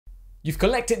You've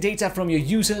collected data from your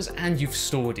users and you've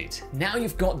stored it. Now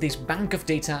you've got this bank of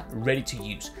data ready to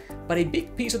use. But a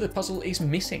big piece of the puzzle is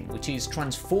missing, which is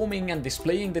transforming and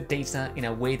displaying the data in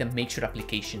a way that makes your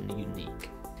application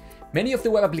unique. Many of the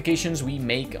web applications we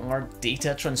make are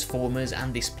data transformers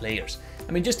and displayers.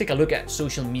 I mean, just take a look at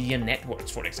social media networks,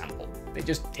 for example. They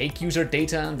just take user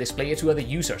data and display it to other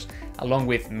users, along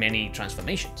with many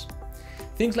transformations.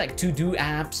 Things like to-do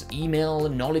apps, email,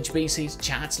 knowledge bases,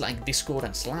 chats like Discord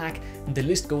and Slack, the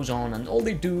list goes on, and all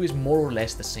they do is more or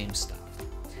less the same stuff.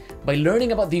 By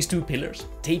learning about these two pillars,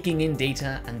 taking in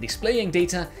data and displaying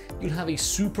data, you'll have a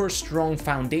super strong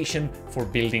foundation for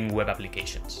building web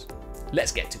applications.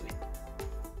 Let's get to it.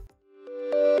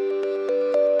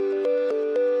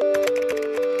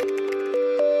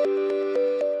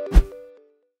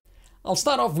 I'll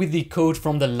start off with the code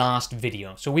from the last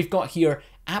video. So we've got here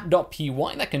app.py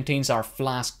that contains our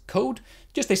Flask code,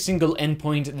 just a single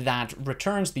endpoint that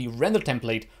returns the render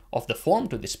template of the form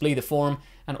to display the form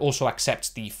and also accepts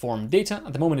the form data.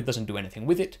 At the moment, it doesn't do anything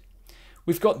with it.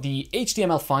 We've got the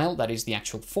HTML file that is the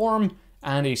actual form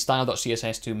and a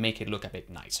style.css to make it look a bit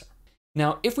nicer.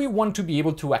 Now, if we want to be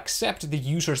able to accept the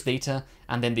user's data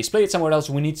and then display it somewhere else,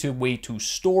 we need a way to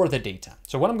store the data.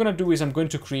 So what I'm going to do is I'm going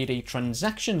to create a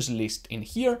transactions list in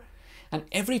here. And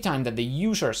every time that the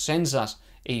user sends us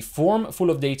a form full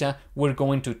of data, we're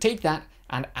going to take that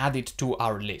and add it to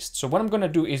our list. So what I'm going to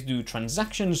do is do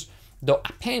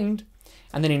transactions.append.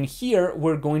 And then in here,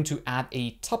 we're going to add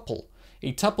a tuple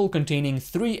containing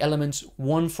 3 elements,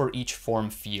 one for each form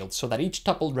field, so that each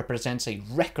tuple represents a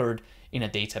record in a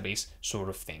database sort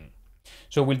of thing.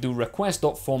 So we'll do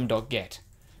request.form.get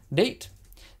date,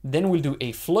 then we'll do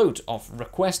a float of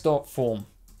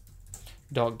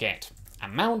request.form.get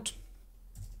amount,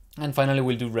 and finally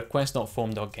we'll do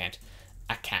request.form.get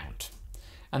account.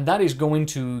 And that is going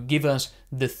to give us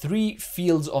the 3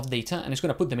 fields of data, and it's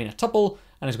going to put them in a tuple,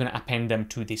 and it's going to append them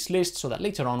to this list so that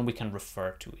later on we can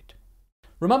refer to it.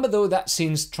 Remember though that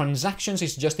since transactions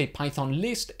is just a Python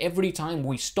list, every time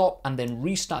we stop and then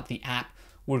restart the app,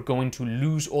 we're going to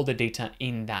lose all the data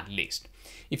in that list.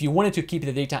 If you wanted to keep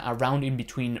the data around in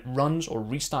between runs or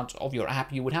restarts of your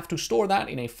app, you would have to store that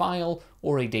in a file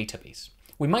or a database.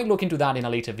 We might look into that in a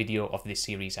later video of this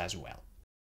series as well.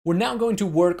 We're now going to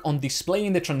work on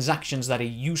displaying the transactions that a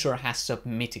user has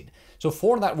submitted. So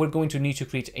for that, we're going to need to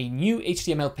create a new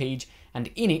HTML page and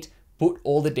in it, put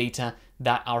all the data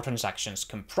that our transactions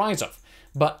comprise of.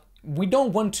 But we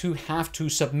don't want to have to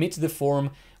submit the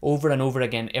form over and over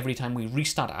again every time we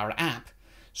restart our app.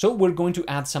 So we're going to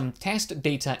add some test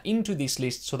data into this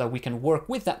list so that we can work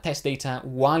with that test data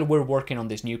while we're working on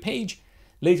this new page.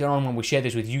 Later on, when we share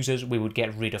this with users, we would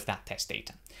get rid of that test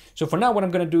data. So for now, what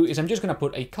I'm going to do is I'm just going to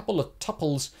put a couple of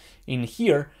tuples in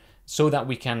here so that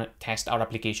we can test our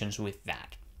applications with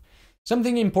that.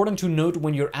 Something important to note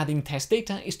when you're adding test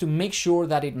data is to make sure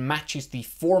that it matches the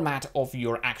format of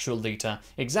your actual data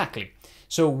exactly.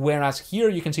 So whereas here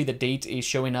you can see the date is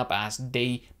showing up as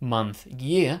day, month,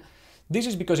 year, this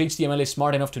is because HTML is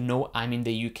smart enough to know I'm in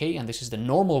the UK and this is the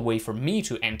normal way for me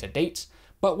to enter dates.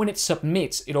 But when it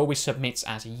submits, it always submits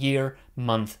as year,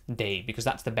 month, day, because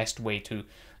that's the best way to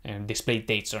display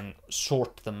dates and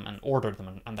sort them and order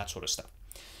them and that sort of stuff.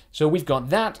 So we've got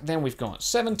that, then we've got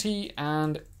 70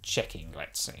 and checking,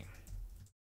 let's see.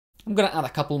 I'm going to add a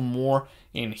couple more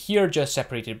in here, just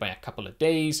separated by a couple of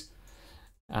days.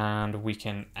 And we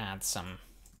can add some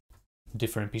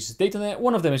different pieces of data there.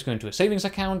 One of them is going to a savings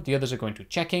account, the others are going to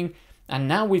checking. And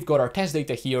now we've got our test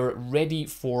data here ready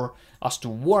for us to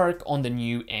work on the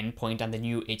new endpoint and the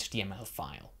new HTML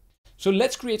file. So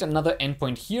let's create another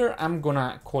endpoint here. I'm going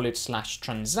to call it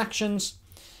 /transactions.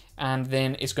 And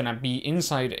then it's going to be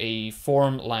inside a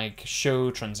form like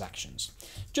show transactions.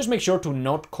 Just make sure to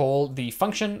not call the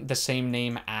function the same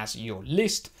name as your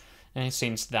list,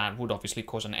 since that would obviously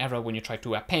cause an error when you try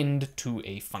to append to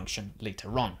a function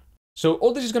later on. So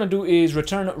all this is going to do is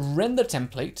return render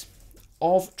template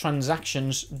of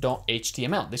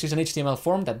transactions.html. This is an HTML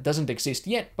form that doesn't exist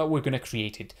yet, but we're going to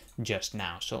create it just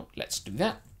now. So let's do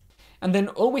that. And then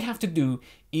all we have to do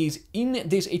is in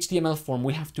this HTML form,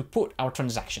 we have to put our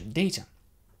transaction data.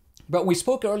 But we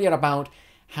spoke earlier about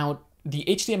how the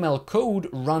HTML code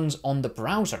runs on the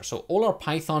browser. So all our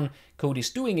Python code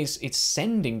is doing is it's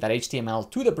sending that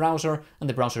HTML to the browser and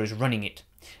the browser is running it.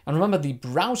 And remember, the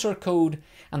browser code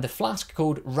and the Flask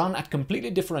code run at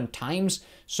completely different times.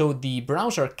 So the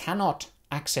browser cannot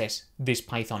access this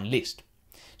Python list.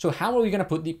 So how are we going to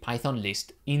put the Python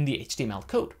list in the HTML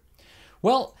code?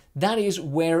 Well, that is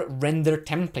where render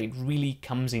template really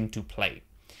comes into play.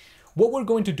 what we're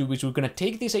going to do is we're going to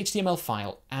take this HTML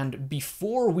file, and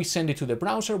before we send it to the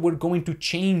browser, we're going to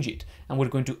change it, and we're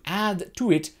going to add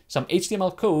to it some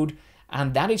HTML code,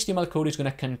 and that HTML code is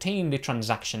going to contain the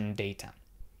transaction data.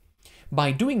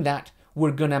 By doing that,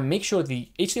 we're going to make sure the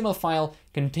HTML file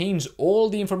contains all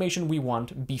the information we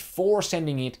want before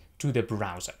sending it to the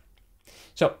browser.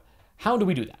 So how do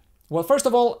we do that? Well, first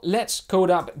of all, let's code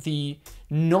up the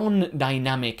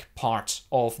non-dynamic parts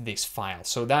of this file.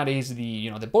 So that is the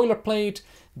boilerplate,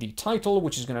 the title,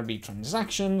 which is going to be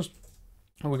transactions.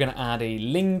 And we're going to add a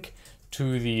link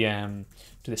to the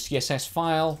CSS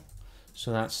file.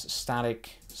 So that's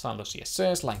static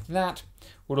style.css, like that.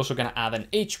 We're also going to add an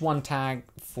h1 tag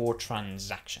for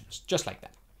transactions, just like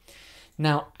that.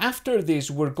 Now, after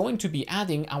this, we're going to be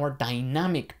adding our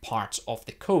dynamic parts of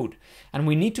the code, and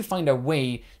we need to find a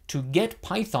way to get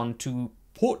Python to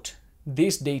put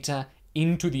this data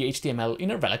into the HTML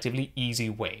in a relatively easy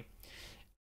way.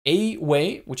 A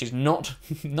way, which is not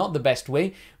the best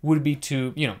way, would be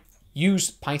to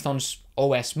use Python's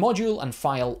OS module and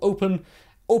file open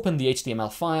the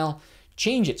HTML file,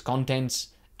 change its contents,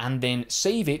 and then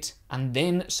save it, and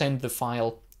then send the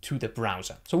file to the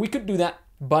browser. So we could do that,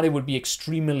 but it would be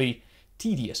extremely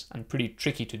tedious and pretty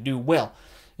tricky to do well.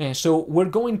 So we're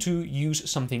going to use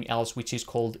something else, which is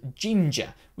called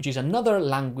Jinja, which is another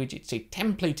language. It's a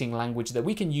templating language that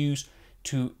we can use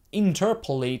to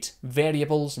interpolate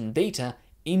variables and data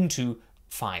into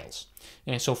files.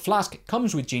 So Flask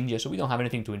comes with Jinja, so we don't have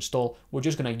anything to install. We're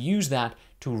just going to use that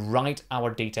to write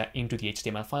our data into the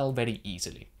HTML file very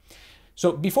easily.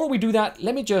 So before we do that,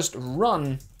 let me just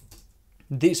run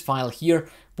this file here.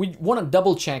 We want to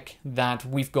double check that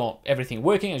we've got everything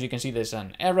working. As you can see, there's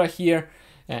an error here,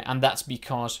 and that's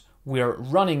because we're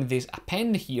running this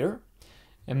append here.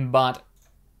 But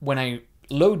when I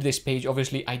load this page,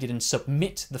 obviously I didn't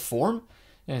submit the form,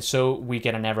 and so we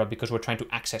get an error because we're trying to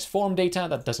access form data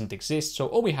that doesn't exist. So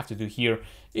all we have to do here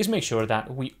is make sure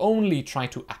that we only try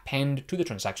to append to the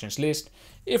transactions list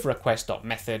if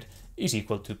request.method is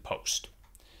equal to post.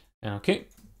 Okay.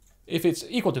 If it's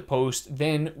equal to post,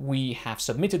 then we have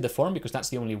submitted the form, because that's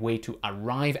the only way to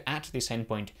arrive at this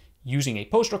endpoint using a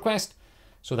post request.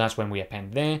 So that's when we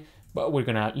append there, but we're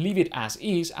gonna leave it as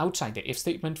is outside the if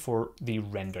statement for the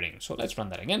rendering. So let's run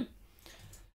that again.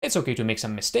 It's okay to make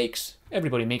some mistakes.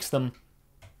 Everybody makes them.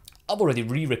 I've already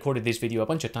re-recorded this video a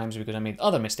bunch of times because I made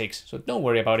other mistakes. So don't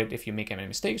worry about it if you make any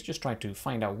mistakes. Just try to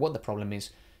find out what the problem is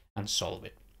and solve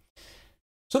it.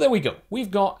 So there we go.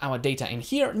 We've got our data in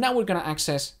here. Now we're gonna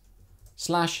access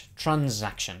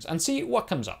 /transactions and see what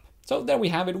comes up. So there we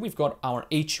have it. We've got our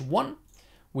h1,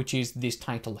 which is this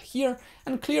title here,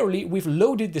 and clearly we've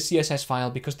loaded the CSS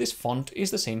file because this font is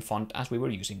the same font as we were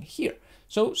using here.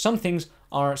 So some things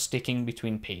are sticking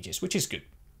between pages, which is good.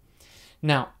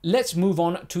 Now let's move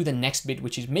on to the next bit,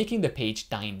 which is making the page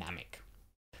dynamic.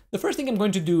 The first thing I'm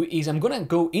going to do is I'm going to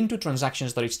go into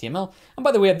transactions.html. And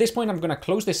by the way, at this point, I'm going to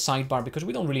close this sidebar because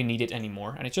we don't really need it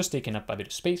anymore, and it's just taking up a bit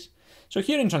of space. So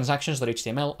here in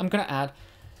transactions.html, I'm going to add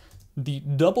the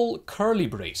double curly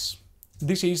brace.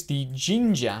 This is the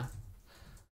Jinja.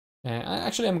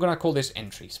 Actually, I'm going to call this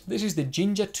entries. This is the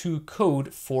Jinja 2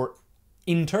 code for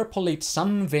interpolate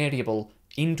some variable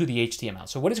into the HTML.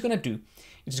 So what it's going to do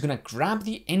is it's going to grab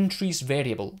the entries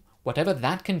variable, whatever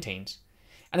that contains,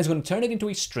 and it's going to turn it into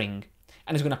a string,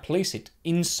 and it's going to place it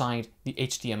inside the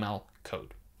HTML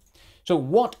code. So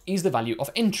what is the value of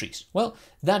entries? Well,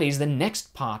 that is the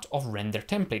next part of render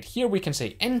template. Here we can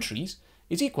say entries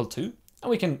is equal to, and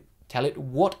we can tell it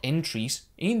what entries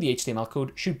in the HTML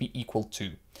code should be equal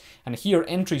to. And here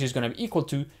entries is going to be equal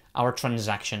to our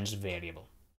transactions variable.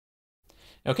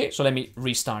 Okay, so let me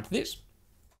restart this.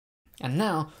 And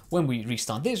now when we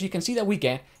restart this, you can see that we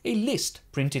get a list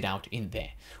printed out in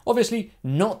there. Obviously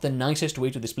not the nicest way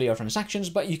to display our transactions,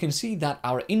 but you can see that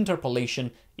our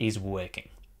interpolation is working.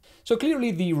 So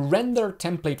clearly the render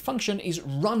template function is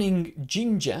running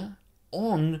Jinja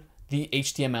on the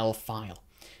HTML file.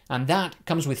 And that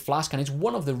comes with Flask, and it's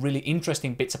one of the really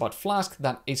interesting bits about Flask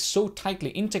that is so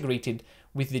tightly integrated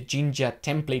with the Jinja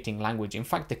templating language. In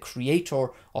fact, the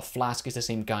creator of Flask is the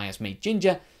same guy as made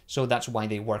Jinja, so that's why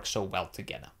they work so well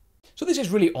together. So this is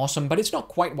really awesome, but it's not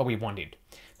quite what we wanted.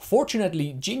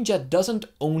 Fortunately, Jinja doesn't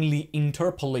only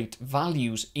interpolate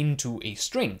values into a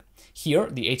string. Here,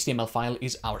 the HTML file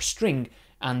is our string,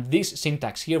 and this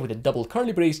syntax here with a double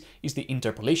curly brace is the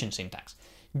interpolation syntax.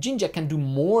 Jinja can do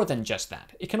more than just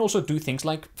that. It can also do things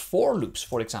like for loops,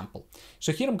 for example.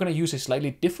 So here I'm going to use a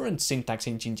slightly different syntax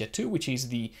in Jinja 2, which is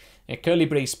the curly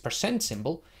brace %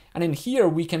 symbol. And in here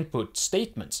we can put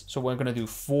statements. So we're going to do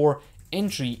for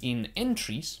entry in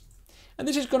entries. And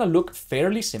this is going to look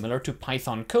fairly similar to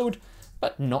Python code,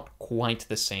 but not quite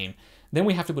the same. Then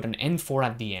we have to put an N4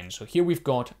 at the end. So here we've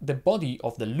got the body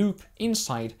of the loop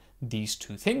inside these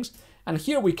two things. And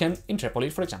here we can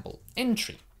interpolate, for example,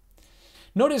 entry.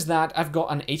 Notice that I've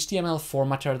got an HTML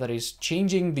formatter that is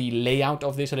changing the layout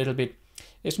of this a little bit.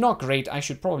 It's not great. I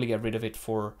should probably get rid of it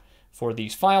for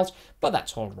these files, but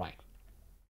that's all right.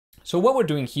 So what we're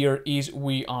doing here is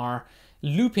we are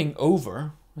looping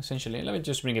over, essentially, let me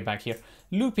just bring it back here,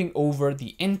 looping over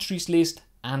the entries list,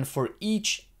 and for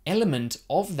each element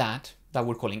of that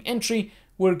we're calling entry,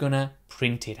 we're gonna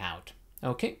print it out,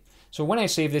 okay? So when I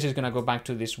save this, it's gonna go back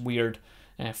to this weird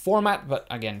format, but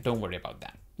again, don't worry about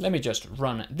that. Let me just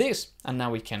run this, and now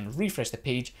we can refresh the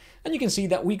page, and you can see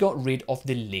that we got rid of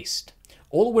the list.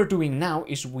 All we're doing now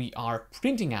is we are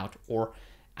printing out or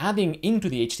adding into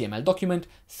the HTML document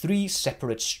 3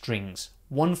 separate strings,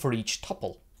 one for each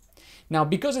tuple. Now,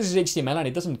 because this is HTML and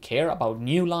it doesn't care about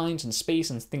new lines and space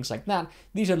and things like that,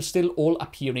 these are still all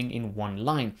appearing in one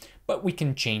line, but we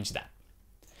can change that.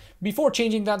 Before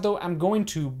changing that though, I'm going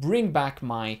to bring back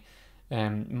my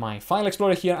file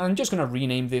explorer here, and I'm just going to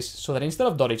rename this so that instead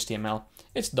of .html,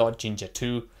 it's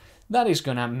 .jinja2. That is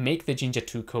going to make the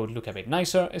Jinja2 code look a bit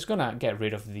nicer. It's going to get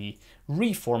rid of the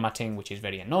reformatting, which is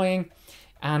very annoying.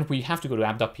 And we have to go to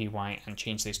app.py and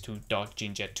change this to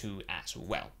 .jinja2 as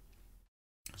well.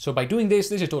 So by doing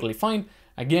this is totally fine.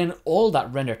 Again, all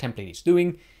that render template is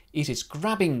doing is it's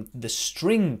grabbing the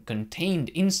string contained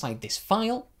inside this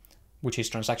file, which is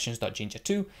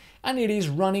transactions.jinja2, and it is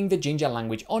running the Jinja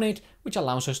language on it, which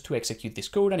allows us to execute this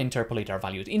code and interpolate our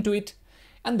values into it.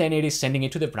 And then it is sending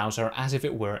it to the browser as if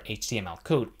it were HTML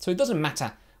code. So it doesn't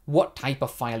matter what type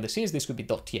of file this is. This could be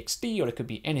 .txt or it could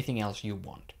be anything else you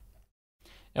want.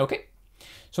 Okay,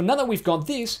 so now that we've got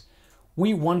this,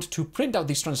 we want to print out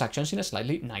these transactions in a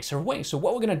slightly nicer way. So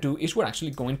what we're going to do is we're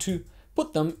actually going to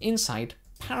put them inside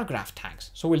paragraph tags.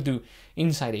 So we'll do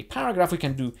inside a paragraph, we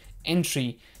can do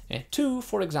entry 2,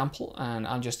 for example, and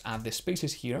I'll just add the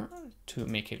spaces here to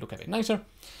make it look a bit nicer.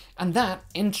 And that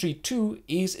entry 2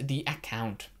 is the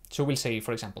account. So we'll say,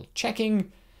 for example,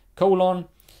 checking, colon,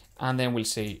 and then we'll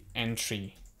say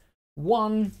entry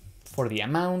 1 for the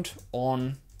amount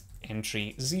on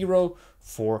entry 0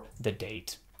 for the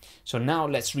date. So now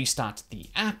let's restart the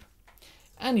app,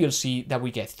 and you'll see that we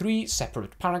get 3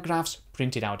 separate paragraphs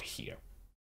printed out here.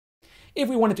 If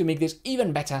we wanted to make this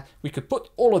even better, we could put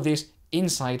all of this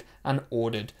inside an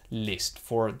ordered list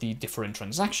for the different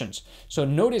transactions. So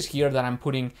notice here that I'm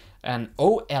putting an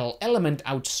OL element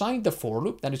outside the for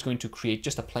loop that is going to create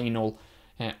just a plain old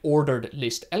ordered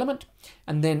list element.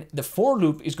 And then the for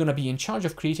loop is going to be in charge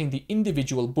of creating the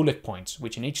individual bullet points,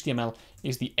 which in HTML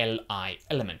is the LI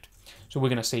element. So we're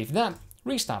going to save that,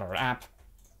 restart our app.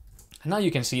 And now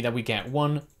you can see that we get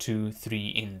 1, 2, 3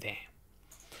 in there.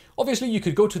 Obviously, you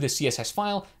could go to the CSS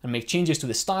file and make changes to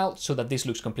the style so that this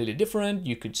looks completely different.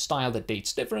 You could style the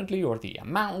dates differently or the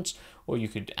amounts, or you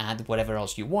could add whatever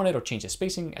else you wanted or change the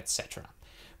spacing, etc.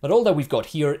 But all that we've got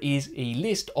here is a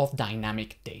list of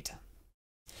dynamic data.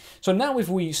 So now if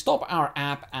we stop our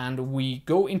app and we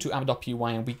go into app.py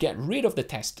and we get rid of the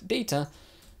test data,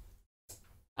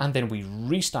 and then we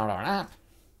restart our app,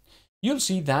 you'll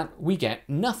see that we get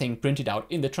nothing printed out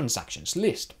in the transactions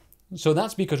list. So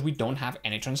that's because we don't have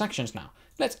any transactions now.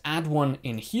 Let's add one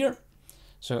in here.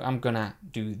 So I'm gonna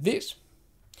do this.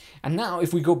 And now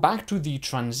if we go back to the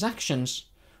transactions,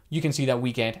 you can see that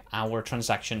we get our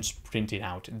transactions printed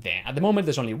out there. At the moment,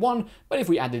 there's only one, but if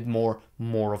we added more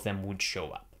of them would show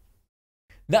up.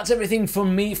 That's everything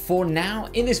from me for now.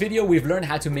 In this video, we've learned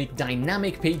how to make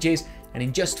dynamic pages, and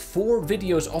in just 4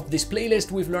 videos of this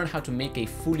playlist, we've learned how to make a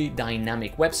fully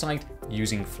dynamic website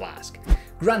using Flask.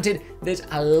 Granted, there's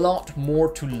a lot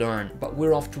more to learn, but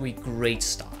we're off to a great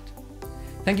start.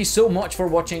 Thank you so much for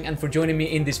watching and for joining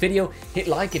me in this video. Hit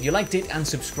like if you liked it and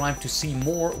subscribe to see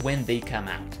more when they come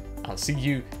out. I'll see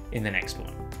you in the next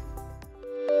one.